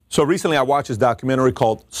So recently I watched this documentary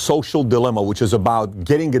called Social Dilemma, which is about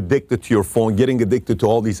getting addicted to your phone, getting addicted to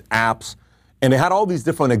all these apps. And they had all these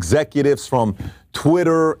different executives from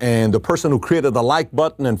Twitter and the person who created the like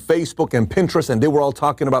button and Facebook and Pinterest. And they were all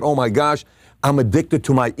talking about, oh my gosh, I'm addicted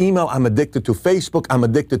to my email. I'm addicted to Facebook. I'm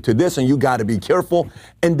addicted to this. And you got to be careful.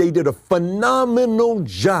 And they did a phenomenal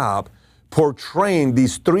job portraying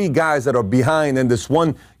these three guys that are behind and this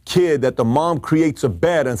one kid that the mom creates a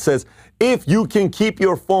bed and says, if you can keep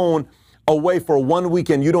your phone away for 1 week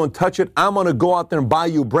and you don't touch it, I'm going to go out there and buy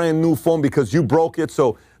you a brand new phone because you broke it.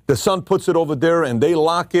 So the son puts it over there and they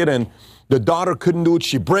lock it, and the daughter couldn't do it.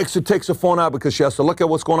 She breaks it, takes the phone out because she has to look at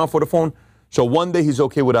what's going on for the phone. So one day he's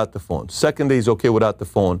okay without the phone. Second day he's okay without the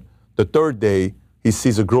phone. The third day he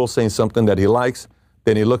sees a girl saying something that he likes.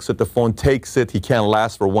 Then he looks at the phone, takes it. He can't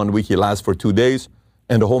last for 1 week. He lasts for 2 days.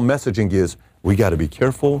 And the whole messaging is, we got to be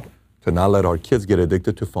careful to not let our kids get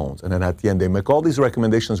addicted to phones. And then at the end, they make all these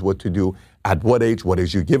recommendations what to do, at what age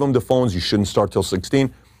you give them the phones. You shouldn't start till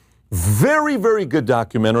 16. Very, very good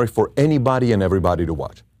documentary for anybody and everybody to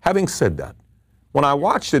watch. Having said that, when I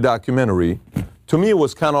watched the documentary, to me it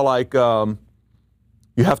was kind of like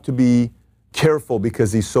you have to be careful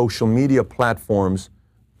because these social media platforms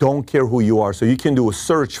don't care who you are. So you can do a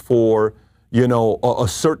search for, a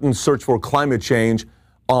certain search for climate change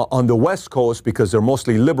on the West Coast because they're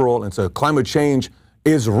mostly liberal, and so climate change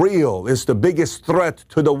is real. It's the biggest threat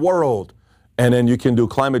to the world. And then you can do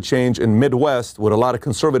climate change in Midwest with a lot of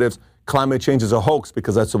conservatives. Climate change is a hoax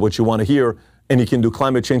because that's what you want to hear. And you can do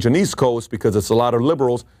climate change on the East Coast because it's a lot of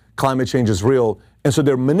liberals. Climate change is real. And so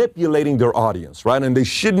they're manipulating their audience, right? And they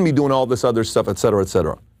shouldn't be doing all this other stuff, et cetera, et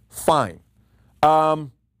cetera. Fine.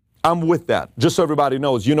 I'm with that. Just so everybody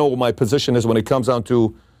knows, what my position is when it comes down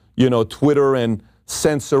to, Twitter and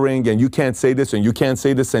censoring, and you can't say this and you can't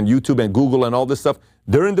say this, and YouTube and Google and all this stuff.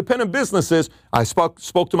 They're independent businesses. I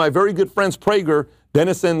spoke to my very good friends Prager,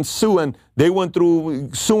 Dennis and Sue, and they went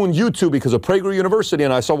through suing YouTube because of Prager University,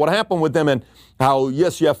 and I saw what happened with them and how,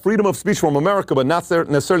 yes, you have freedom of speech from America, but not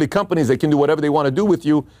necessarily companies. They can do whatever they want to do with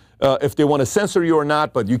you if they want to censor you or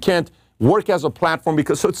not, but you can't work as a platform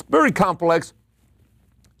so it's very complex.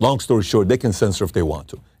 Long story short, they can censor if they want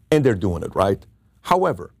to, and they're doing it, right?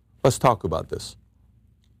 However, let's talk about this.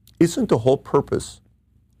 Isn't the whole purpose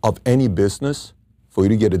of any business for you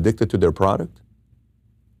to get addicted to their product?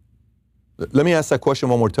 Let me ask that question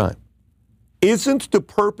one more time. Isn't the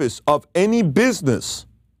purpose of any business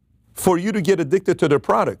for you to get addicted to their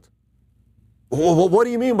product? Well, what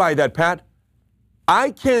do you mean by that, Pat?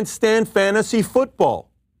 I can't stand fantasy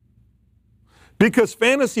football. Because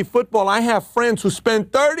fantasy football, I have friends who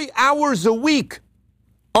spend 30 hours a week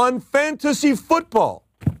on fantasy football.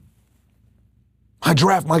 I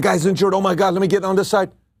draft, my guy's injured, oh my God, let me get on this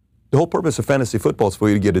side. The whole purpose of fantasy football is for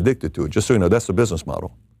you to get addicted to it. Just so you know, that's the business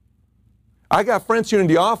model. I got friends here in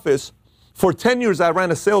the office. For 10 years, I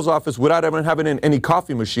ran a sales office without ever having any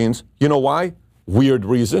coffee machines. You know why? Weird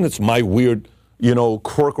reason. It's my weird,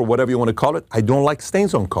 quirk or whatever you want to call it. I don't like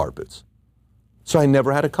stains on carpets. So I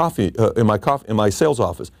never had a coffee in my sales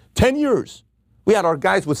office. 10 years. We had our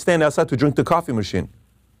guys would stand outside to drink the coffee machine.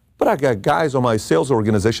 But I got guys on my sales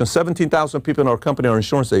organization, 17,000 people in our company are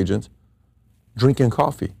insurance agents, drinking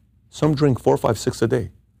coffee. Some drink 4, 5, 6 a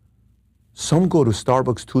day. Some go to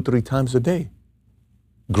Starbucks 2, 3 times a day.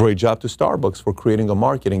 Great job to Starbucks for creating a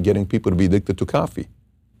market and getting people to be addicted to coffee.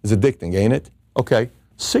 It's addicting, ain't it? Okay.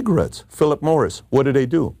 Cigarettes, Philip Morris, what did they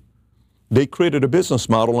do? They created a business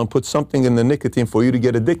model and put something in the nicotine for you to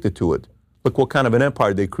get addicted to it. Look what kind of an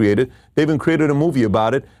empire they created. They even created a movie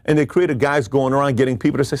about it, and they created guys going around getting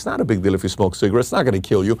people to say, it's not a big deal if you smoke cigarettes. It's not going to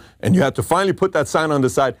kill you. And you have to finally put that sign on the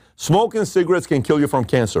side. Smoking cigarettes can kill you from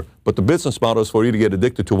cancer. But the business model is for you to get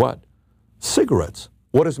addicted to what? Cigarettes.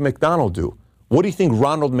 What does McDonald's do? What do you think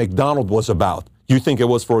Ronald McDonald was about? You think it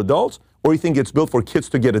was for adults? Or you think it's built for kids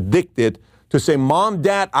to get addicted, to say, Mom,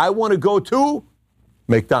 Dad, I want to go to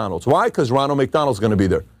McDonald's. Why? Because Ronald McDonald's going to be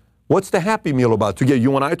there. What's the Happy Meal about? To get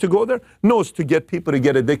you and I to go there? No, it's to get people to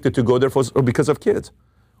get addicted to go there because of kids.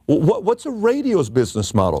 What's a radio's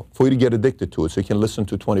business model? For you to get addicted to it so you can listen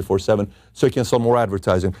to 24/7, so you can sell more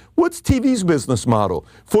advertising. What's TV's business model?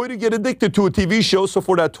 For you to get addicted to a TV show, so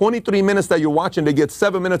for that 23 minutes that you're watching, they get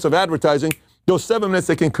 7 minutes of advertising. Those 7 minutes,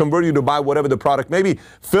 they can convert you to buy whatever the product may be.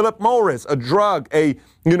 Philip Morris, a drug, a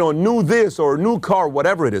new this or a new car,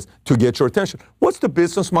 whatever it is, to get your attention. What's the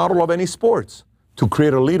business model of any sports? To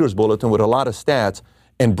create a leaders bulletin with a lot of stats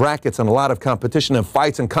and brackets and a lot of competition and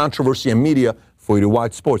fights and controversy and media for you to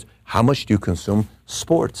watch sports. How much do you consume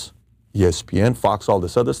sports? ESPN, Fox, all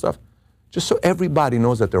this other stuff. Just so everybody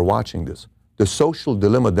knows that they're watching this. The Social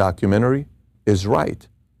Dilemma documentary is right.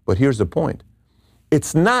 But here's the point.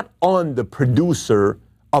 It's not on the producer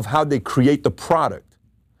of how they create the product.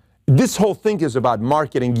 This whole thing is about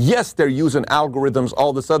marketing. Yes, they're using algorithms,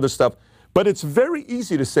 all this other stuff, but it's very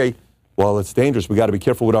easy to say, well, it's dangerous. We got to be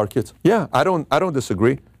careful with our kids. Yeah, I don't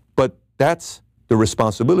disagree, but that's the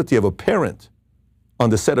responsibility of a parent on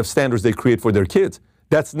the set of standards they create for their kids.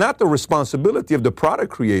 That's not the responsibility of the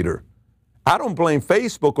product creator. I don't blame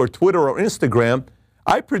Facebook or Twitter or Instagram.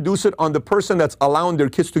 I produce it on the person that's allowing their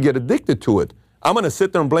kids to get addicted to it. I'm going to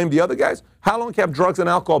sit there and blame the other guys? How long have drugs and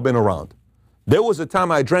alcohol been around? There was a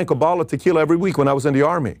time I drank a bottle of tequila every week when I was in the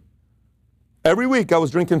Army. Every week I was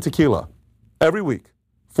drinking tequila. Every week.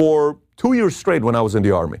 For 2 years straight when I was in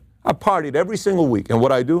the Army. I partied every single week. And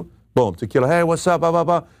what I do? Boom, tequila. Hey, what's up? Blah, blah,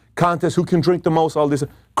 blah. Contest, who can drink the most, all this.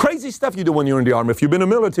 Crazy stuff you do when you're in the Army. If you've been in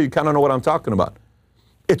the military, you kind of know what I'm talking about.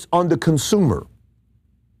 It's on the consumer.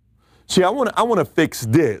 See, I want to fix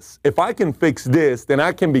this. If I can fix this, then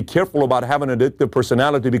I can be careful about having an addictive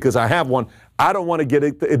personality because I have one. I don't want to get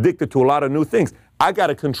addicted to a lot of new things. I got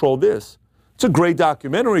to control this. It's a great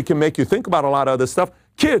documentary. It can make you think about a lot of other stuff.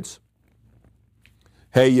 Kids.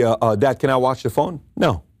 Hey, Dad, can I watch the phone?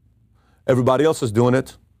 No. Everybody else is doing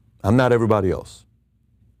it. I'm not everybody else.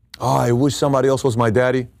 Oh, I wish somebody else was my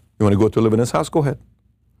daddy. You want to go to live in his house? Go ahead.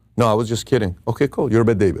 No, I was just kidding. Okay, cool. You're a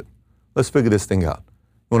bad David. Let's figure this thing out.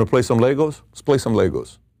 You want to play some Legos? Let's play some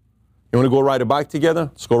Legos. You want to go ride a bike together?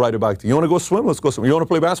 Let's go ride a bike together. You want to go swim? Let's go swim. You want to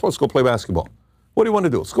play basketball? Let's go play basketball. What do you want to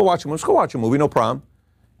do? Let's go watch a movie. Let's go watch a movie. No problem.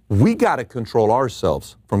 We got to control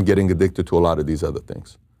ourselves from getting addicted to a lot of these other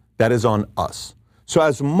things. That is on us. So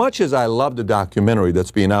as much as I love the documentary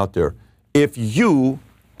that's being out there, if you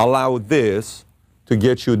allow this to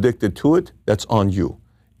get you addicted to it, that's on you.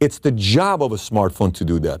 It's the job of a smartphone to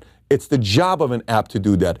do that. It's the job of an app to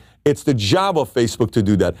do that. It's the job of Facebook to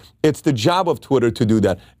do that. It's the job of Twitter to do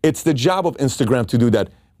that. It's the job of Instagram to do that.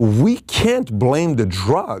 We can't blame the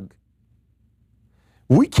drug.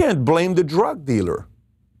 We can't blame the drug dealer.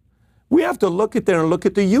 We have to look at there and look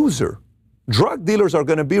at the user. Drug dealers are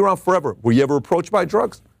going to be around forever. Were you ever approached by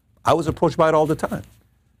drugs? I was approached by it all the time.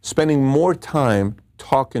 Spending more time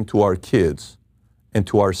talking to our kids and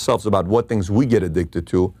to ourselves about what things we get addicted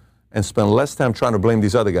to and spend less time trying to blame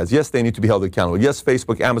these other guys. Yes, they need to be held accountable. Yes,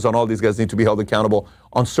 Facebook, Amazon, all these guys need to be held accountable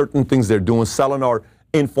on certain things they're doing, selling our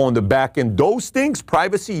info on the back end. Those things,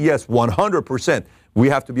 privacy, yes, 100%. We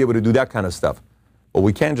have to be able to do that kind of stuff. But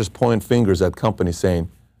we can't just point fingers at companies saying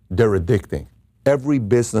they're addicting. Every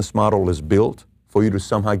business model is built for you to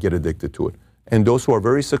somehow get addicted to it. And those who are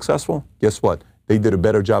very successful, guess what? They did a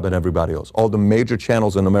better job than everybody else. All the major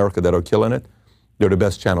channels in America that are killing it, they're the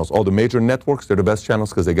best channels. All the major networks, they're the best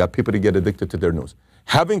channels because they got people to get addicted to their news.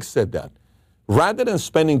 Having said that, rather than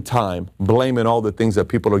spending time blaming all the things that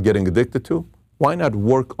people are getting addicted to, why not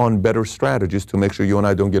work on better strategies to make sure you and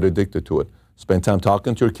I don't get addicted to it? Spend time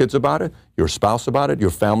talking to your kids about it, your spouse about it,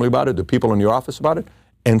 your family about it, the people in your office about it,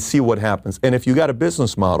 and see what happens. And if you got a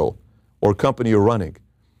business model or company you're running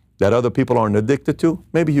that other people aren't addicted to,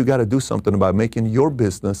 maybe you got to do something about making your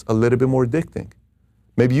business a little bit more addicting.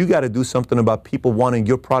 Maybe you got to do something about people wanting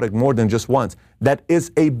your product more than just once. That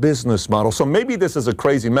is a business model. So maybe this is a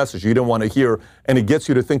crazy message you don't want to hear, and it gets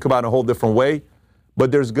you to think about it in a whole different way.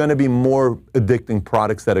 But there's going to be more addicting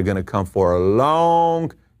products that are going to come for a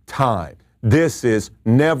long time. This is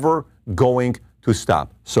never going to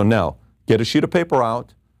stop. So now, get a sheet of paper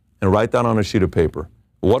out and write down on a sheet of paper,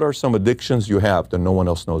 what are some addictions you have that no one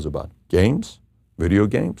else knows about? Games, video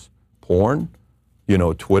games, porn,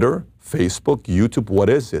 Twitter, Facebook, YouTube, what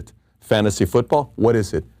is it? Fantasy football, what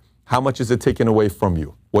is it? How much is it taking away from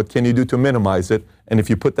you? What can you do to minimize it? And if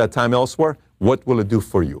you put that time elsewhere, what will it do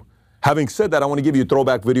for you? Having said that, I want to give you a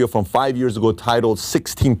throwback video from 5 years ago titled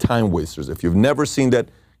 16 Time Wasters. If you've never seen that,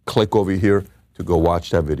 click over here to go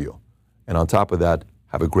watch that video. And on top of that,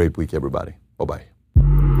 have a great week, everybody. Bye-bye.